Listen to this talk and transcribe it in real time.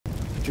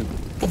you.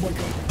 Oh my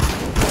god.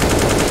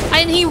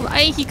 And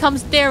he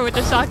comes there with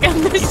the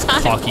shotgun this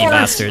time. Cocky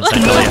bastards, I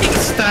Like, tell you.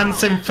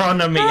 Stands in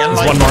front of me and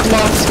like one more.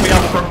 clubs me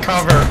up for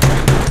cover.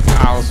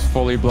 I was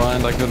fully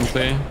blind, I couldn't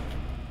see.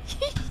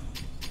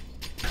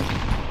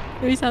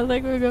 It sounds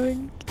like we're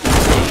going.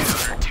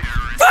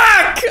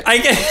 Fuck! I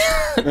get.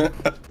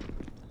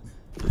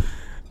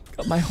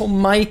 God, my whole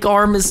mic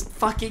arm is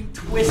fucking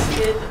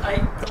twisted. I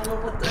don't know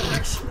what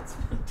direction it's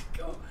meant to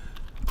go.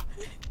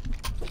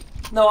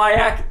 No,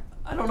 I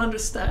don't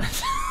understand.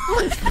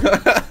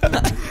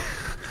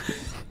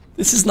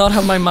 This is not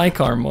how my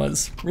mic arm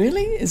was.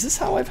 Really? Is this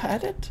how I've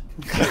had it?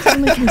 It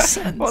doesn't make any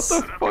sense. What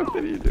the fuck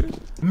did you do?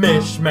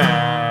 Mish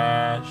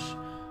mash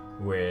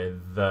with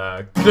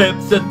the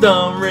clips that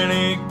don't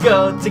really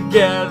go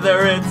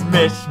together. It's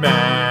mish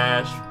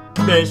mash,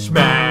 mish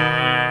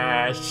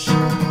mash.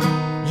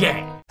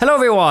 Yeah. Hello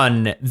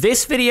everyone!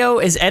 This video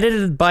is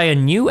edited by a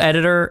new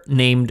editor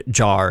named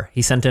Jar.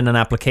 He sent in an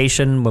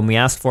application when we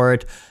asked for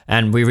it,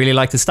 and we really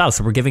liked his style,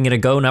 so we're giving it a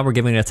go now. We're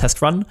giving it a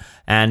test run,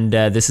 and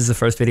this is the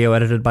first video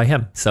edited by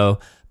him. So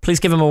please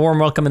give him a warm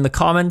welcome in the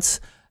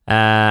comments.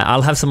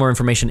 I'll have some more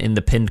information in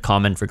the pinned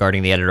comment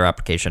regarding the editor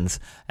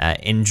applications.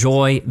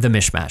 Enjoy the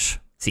mishmash.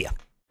 See ya.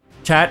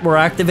 Chat, we're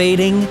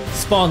activating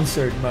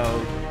sponsored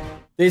mode.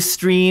 This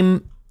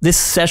stream, this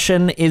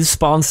session is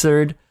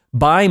sponsored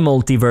by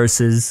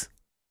Multiverses.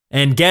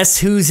 And guess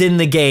who's in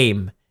the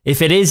game?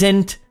 If it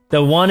isn't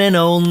the one and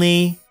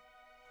only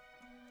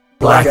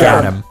Black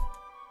Adam.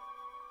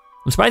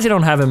 I'm surprised you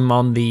don't have him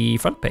on the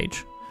front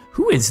page.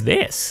 Who is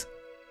this?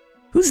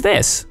 Who's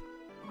this?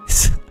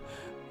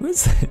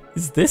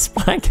 Is this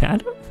Black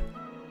Adam?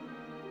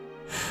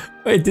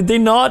 Wait, did they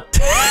not?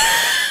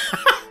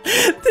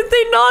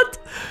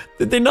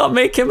 Did they not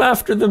make him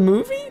after the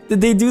movie?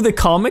 Did they do the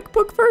comic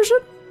book version?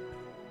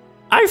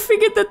 I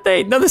figured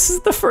that no, this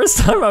is the first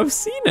time I've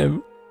seen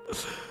him.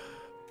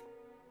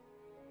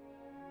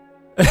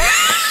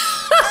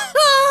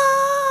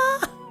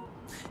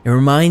 It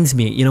reminds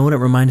me, you know what it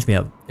reminds me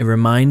of? It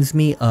reminds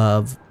me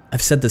of,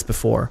 I've said this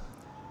before,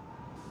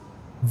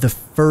 the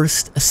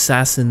first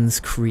Assassin's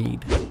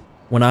Creed.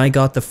 When I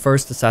got the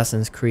first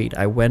Assassin's Creed,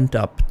 I went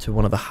up to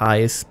one of the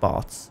highest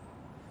spots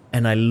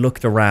and I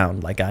looked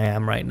around like I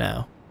am right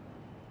now.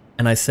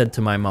 And I said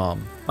to my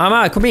mom,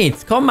 Mama, come in,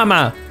 come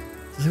mama.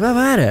 She said,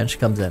 and she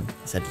comes in.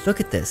 I said, look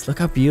at this, look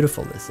how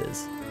beautiful this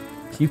is.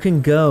 You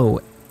can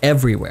go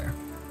everywhere.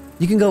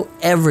 You can go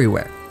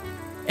everywhere.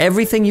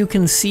 Everything you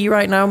can see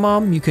right now,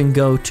 Mom, you can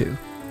go to.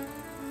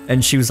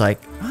 And she was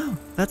like, oh,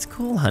 that's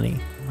cool,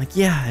 honey. I'm like,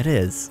 yeah, it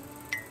is.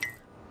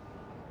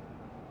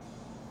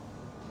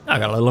 I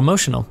got a little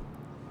emotional.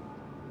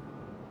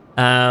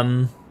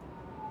 Never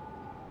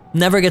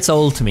gets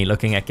old to me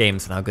looking at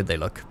games and how good they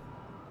look.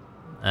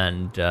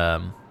 And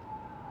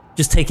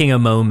just taking a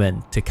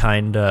moment to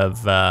kind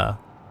of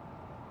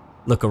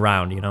look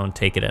around, you know, and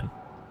take it in.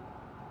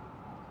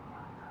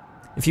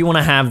 If you want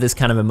to have this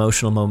kind of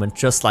emotional moment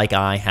just like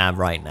I have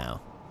right now,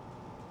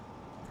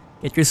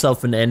 get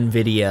yourself an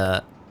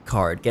NVIDIA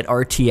card, get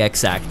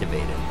RTX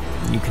activated.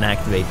 You can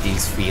activate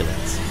these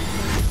feelings.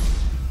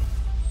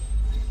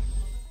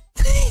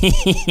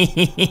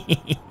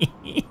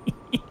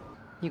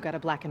 You got a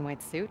black and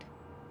white suit?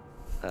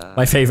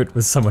 My favorite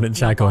was someone in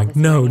chat going,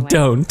 no,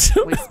 don't,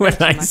 when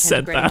I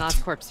said that.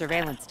 Oscorp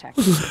surveillance tech.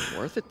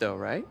 Worth it though,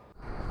 right?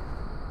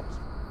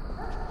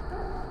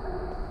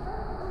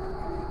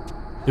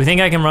 Do you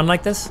think I can run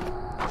like this?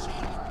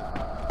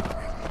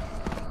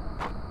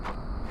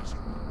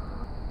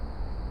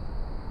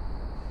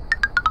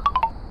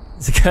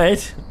 Is it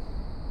good?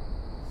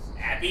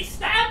 Snappy,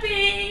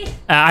 snappy!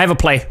 I have a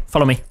play.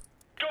 Follow me.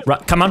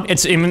 Come on,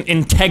 it's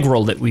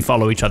integral that we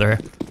follow each other.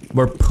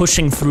 We're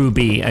pushing through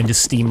B and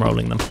just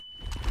steamrolling them.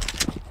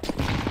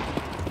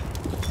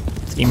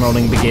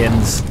 Steamrolling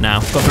begins now.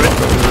 Go through it.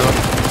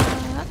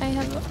 I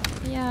have,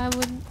 yeah, I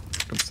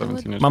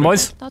wouldn't. My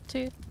boys. Not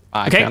to.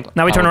 Okay,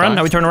 now we turn around,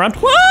 now we turn around.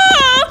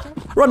 Whoa!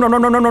 Run, run,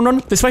 run, run, run, run,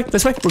 run. This way,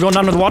 this way. We're going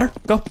down to the water.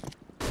 Go.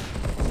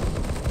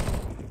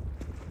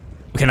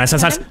 Okay, nice,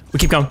 nice, nice. We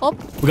keep going. Oh.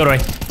 We go away.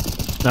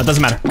 No, it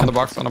doesn't matter. On the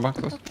box,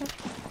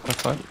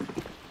 Left side.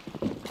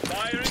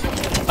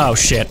 Oh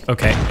shit,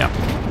 okay, yeah.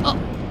 Oh.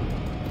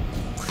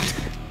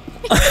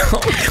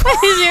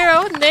 Is your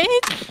own nade?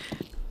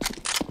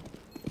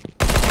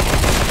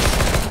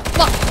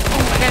 What? Oh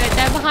my god, I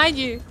died behind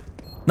you.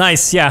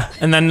 Nice, yeah.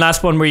 And then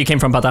last one where you came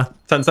from, Pata.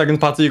 10 seconds,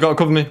 Patty, you gotta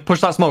cover me.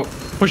 Push that smoke.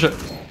 Push it.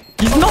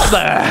 He's not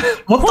there.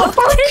 What the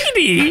fuck?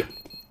 Katie!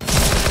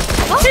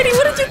 What? Katie,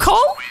 what did you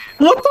call?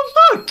 What the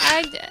fuck?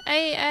 I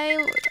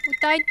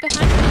died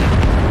behind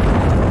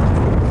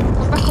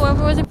you. Or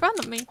whoever was in front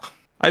of me.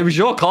 It was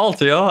your call,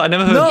 Tio. I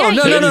never heard.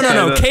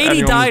 No.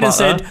 Katie died and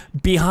said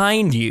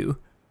behind you.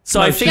 So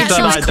I think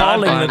she was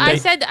calling that I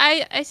said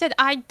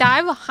I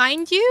died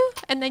behind you,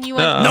 and then you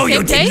went. No,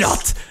 you did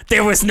not.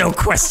 There was no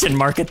question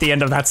mark at the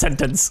end of that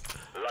sentence.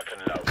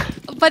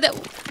 But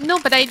no,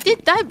 but I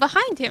did die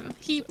behind him.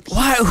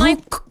 Why? Who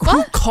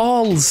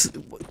calls?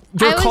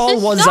 Your call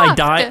was I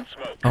died.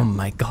 Oh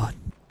my god.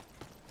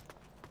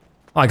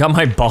 Oh, I got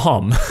my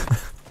bomb.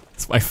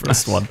 It's my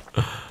first one.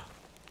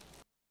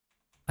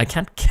 I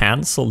can't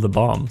cancel the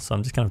bomb, so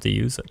I'm just gonna have to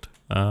use it.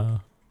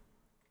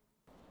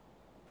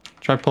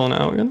 Try pulling it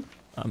out again.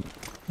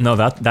 No,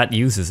 that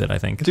uses it, I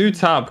think. Do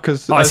tab,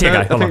 because Oh, I see a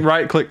guy. I think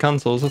right click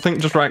cancels. I think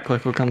just right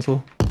click will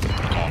cancel.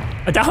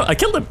 I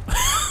killed him.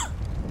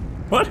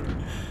 What?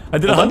 I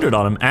did 100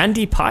 on him.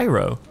 Andy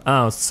Pyro.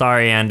 Oh,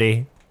 sorry,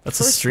 Andy. That's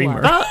a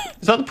streamer.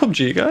 Is that the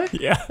PUBG guy?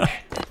 Yeah.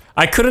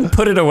 I couldn't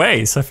put it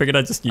away, so I figured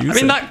I'd just use it. I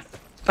mean,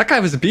 that guy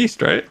was a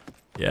beast, right?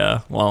 Yeah,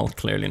 well,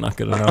 clearly not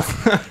good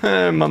enough.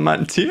 My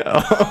man Tio.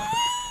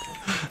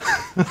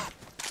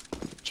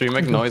 Should we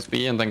make noise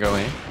B and then go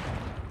A?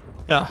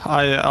 Yeah,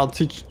 I'll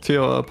teach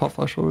Tio a pop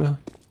flash over here.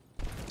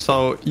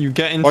 So you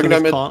get into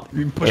this plant,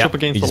 you push up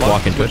against you the just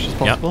walk left into as it. much as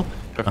possible,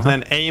 and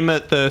then aim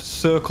at the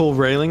circle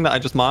railing that I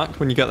just marked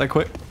when you get there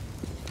quick.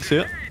 See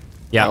it?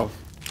 Yeah. Oh.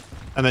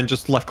 And then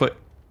just left click.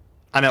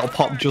 And it'll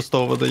pop just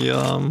over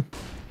the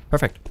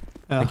Perfect.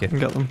 yeah, Thank you. and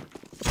get them.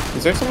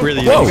 Is there someone?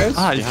 Really Whoa! easy.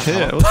 Ah, he's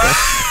here. What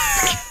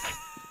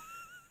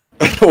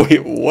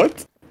Wait,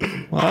 what?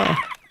 the? Wow.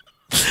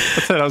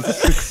 That's it, that was a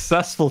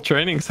successful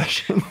training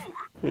session.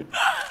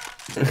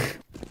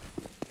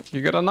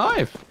 You got a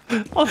knife.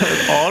 Oh,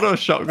 an auto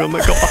shotgun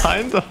that got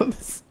behind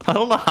us. I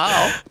don't know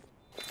how.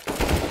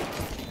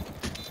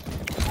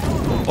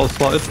 All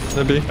spotted,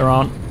 maybe. They're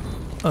on.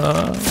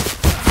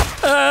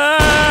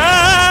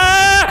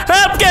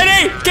 Help!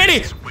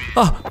 Kitty!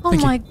 Oh, Oh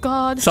my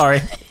god.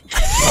 sorry.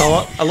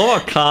 I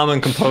love how calm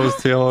and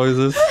composed he always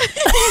is.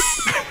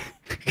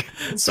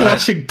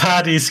 Watching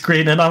Paddy's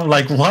screen and I'm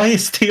like, why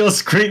is Theo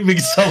screaming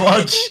so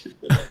much?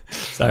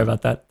 Sorry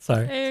about that.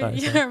 Sorry.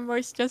 You're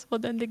more stressful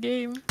than the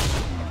game.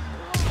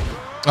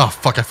 Oh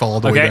fuck! I fell all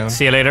the way Okay, down.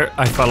 see you later.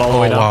 I fell all the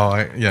Oh way down. wow!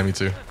 Yeah, me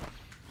too.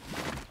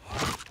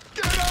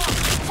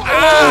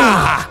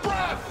 Ah!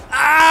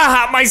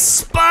 My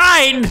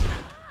spine!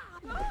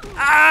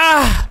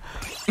 Ah!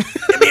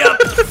 Get me up!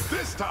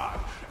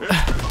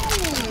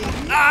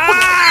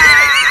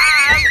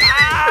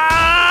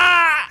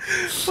 Ah!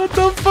 What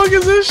the fuck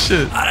is this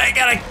shit? I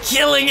got a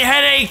killing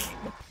headache!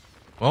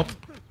 Well,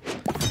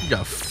 you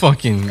got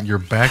fucking your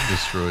back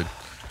destroyed.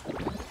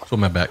 That's what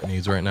my back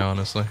needs right now,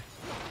 honestly.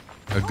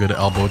 A good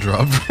elbow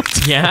drop.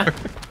 Yeah.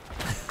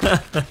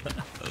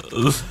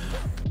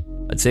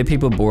 I'd say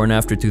people born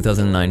after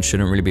 2009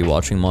 shouldn't really be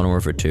watching Modern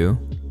Warfare 2.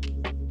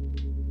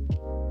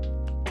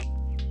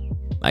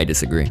 I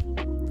disagree.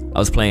 I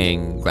was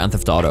playing Grand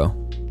Theft Auto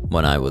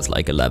when I was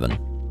like 11.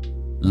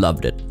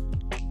 Loved it.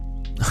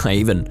 I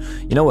even,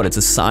 you know what, it's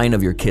a sign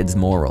of your kid's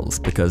morals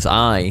because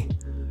I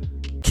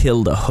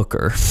killed a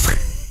hooker.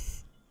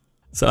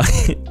 So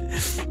it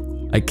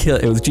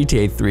was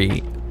GTA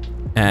 3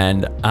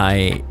 and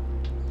I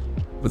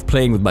was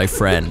playing with my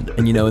friend,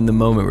 and you know, in the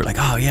moment we're like,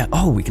 oh yeah,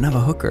 oh, we can have a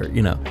hooker,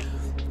 you know.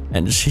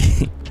 And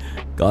she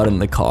got in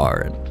the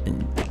car,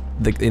 and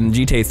in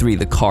GTA 3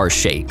 the car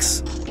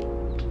shakes,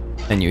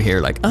 and you hear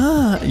like,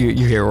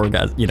 you hear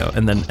orgasm, you know,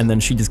 and then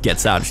she just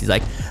gets out, and she's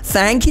like,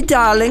 thank you,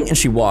 darling, and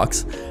she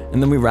walks,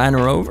 and then we ran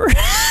her over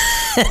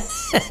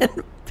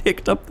and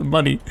picked up the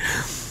money.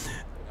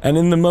 And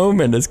in the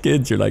moment, as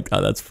kids, you're like,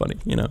 oh, that's funny,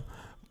 you know.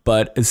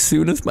 But as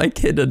soon as my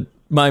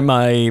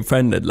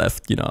friend had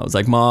left, you know, I was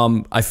like,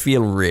 Mom, I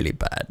feel really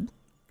bad.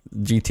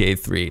 GTA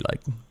 3,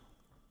 like,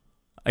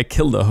 I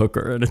killed a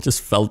hooker and it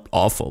just felt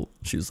awful.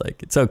 She was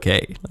like, it's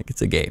okay, like,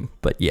 it's a game.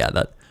 But yeah,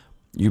 that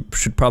you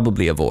should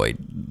probably avoid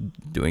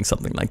doing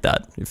something like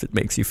that if it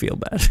makes you feel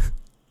bad.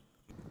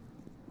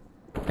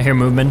 I hear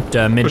movement,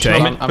 mid Push J. it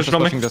on me. I'm Push just it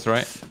on me. pushing this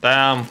right.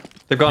 Damn.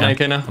 They've got an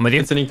AK now. I'm with you.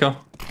 It's an eco.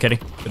 Kitty,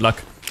 good luck.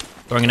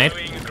 Throwing an 8.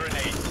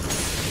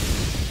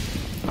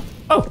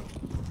 Oh,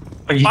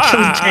 Are you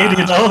killing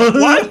Katie though?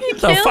 what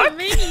the Kill fuck?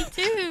 me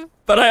too.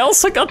 But I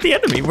also got the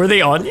enemy. Were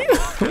they on you?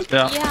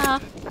 Yeah. Yeah.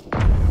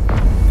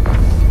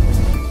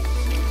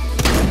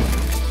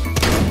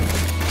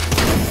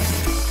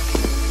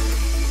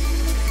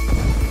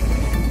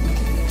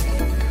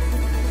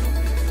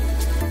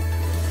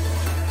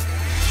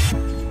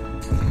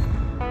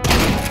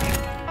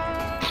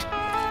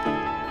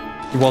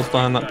 He was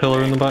behind that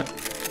pillar in the back.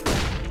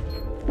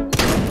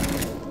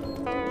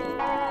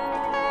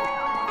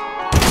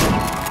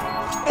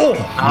 Oh,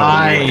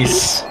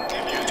 nice.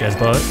 Cheers,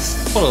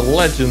 boys. What a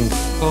legend.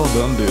 Well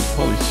done, dude.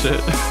 Holy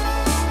shit.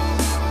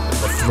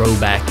 The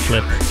throwback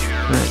clip.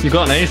 You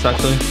got an ace,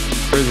 actually.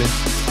 Crazy.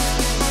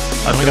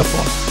 I only got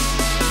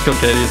 4.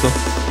 Got Katie as well.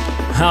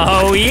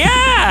 Oh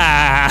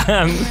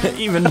yeah!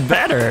 Even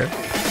better.